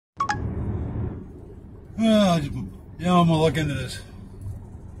I'm gonna look into this.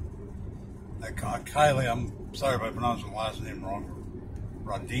 That Kylie, I'm sorry if I pronounced the last name wrong.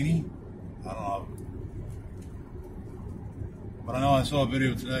 Rodini? I don't know. But I know I saw a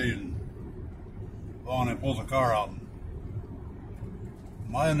video today and they pulled the car out.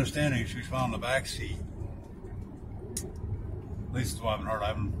 My understanding, she was found in the back seat. At least that's what I haven't heard.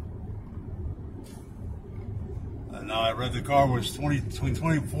 And now I read the car was between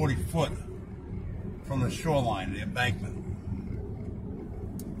 20 and 40 foot from the shoreline, the embankment.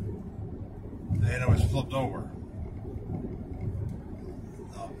 And it was flipped over.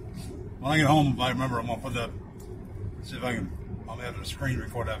 When I get home, if I remember, I'm going to put that, see if I can, I'm going to have to screen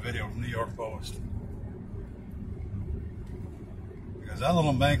record that video from New York Post. Because that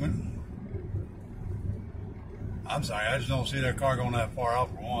little embankment, I'm sorry, I just don't see that car going that far out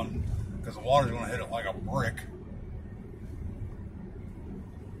for one, because the water's going to hit it like a brick.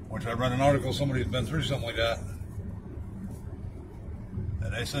 Which I read an article, somebody had been through something like that.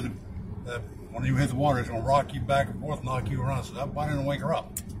 And they said that when you hit the water, it's going to rock you back and forth, knock you around. So why didn't it wake her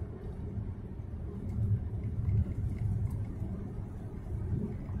up?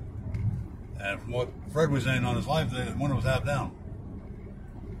 And from what Fred was saying on his live today, the window was half down.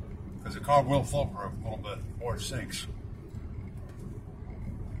 Because the car will float for a little bit before it sinks.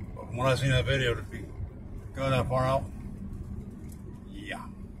 But from what I seen in that video, to go that far out, yeah.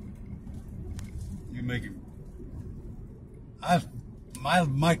 You make it.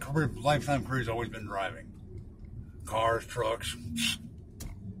 My career, lifetime career has always been driving. Cars, trucks.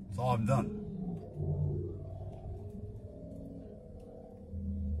 That's all I've done.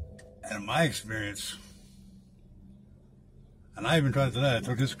 And in my experience, and I even tried it today, I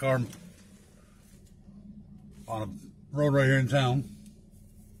took this car on a road right here in town.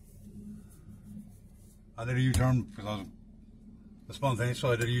 I did a U-turn because I was spontaneous,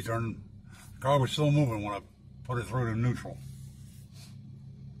 so I did a U-turn. The car was still moving when I put it through to neutral.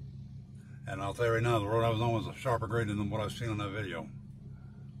 And I'll tell you right now, the road I was on was a sharper grade than what I've seen on that video.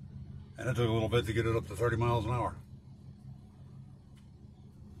 And it took a little bit to get it up to 30 miles an hour.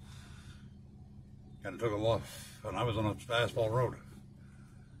 And it took a lot, and I was on an asphalt road.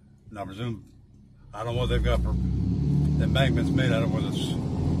 And I presume, I don't know what they've got for the embankments made out of, whether it's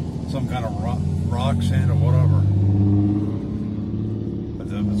some kind of rock, sand, or whatever. But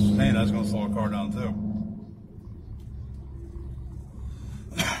if it's sand, that's going to slow a car down too.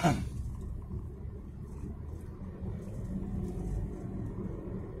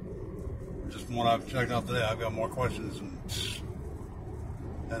 Just from what I've checked out today, I've got more questions than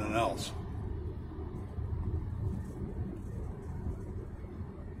anything else.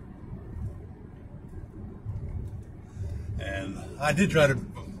 And I did try to,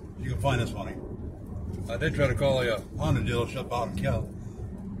 you can find this funny, I did try to call a Honda dealership out in Cal.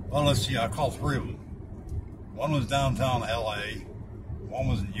 Well, let's see, I called three of them. One was downtown LA, one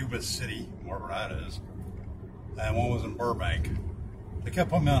was in Yuba City, wherever that is, and one was in Burbank. They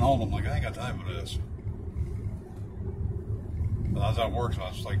kept putting me on hold. I'm like, I ain't got time for this. But I was at work, so I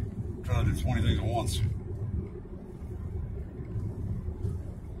was like trying to do 20 things at once.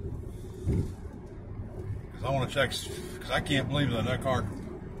 I want to check, because I can't believe that car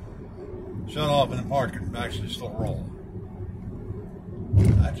shut off and the part could actually still roll.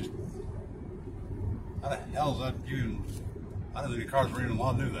 How the hell is that even? I don't think the cars were even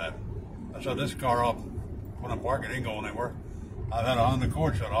allowed to do that. I shut this car off, put in park, it ain't going anywhere. I've had a Honda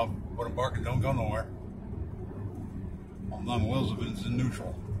Accord shut off, put in park, it don't go nowhere. On the wheels if it's in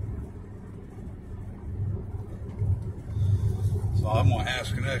neutral. So I'm going to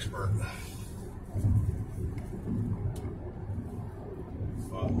ask an expert.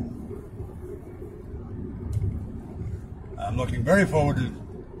 I'm looking very forward to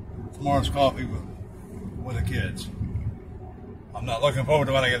tomorrow's coffee with the kids. I'm not looking forward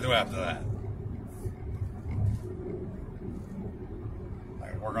to what I get to do after that. I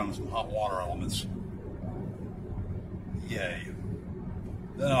can work on some hot water elements. Yay.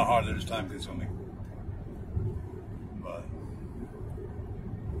 They're not hard, they're just time consuming. But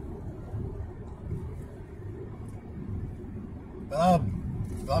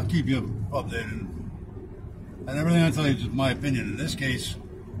I'll keep you updated. And everything I tell you is just my opinion. In this case,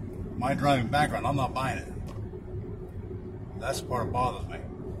 my driving background, I'm not buying it. That's the part that bothers me.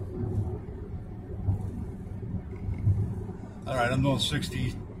 All right, I'm doing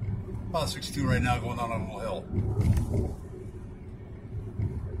 60, about 62 right now, going down a little hill.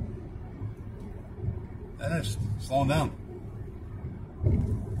 And it's slowing down.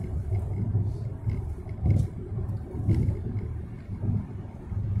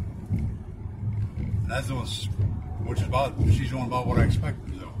 And that's doing, which is about, she's doing about what I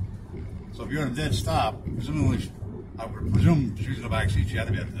expected to do. So So if you're at a dead stop, presumably, I would presume she's in the back seat, she had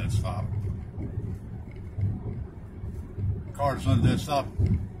to be at a dead stop. Car that's on a dead stop,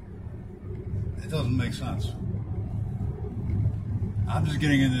 it doesn't make sense. I'm just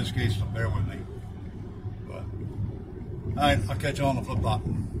getting into this case, so bear with me. But, all right, I'll catch you on the flip flop.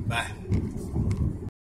 Bye.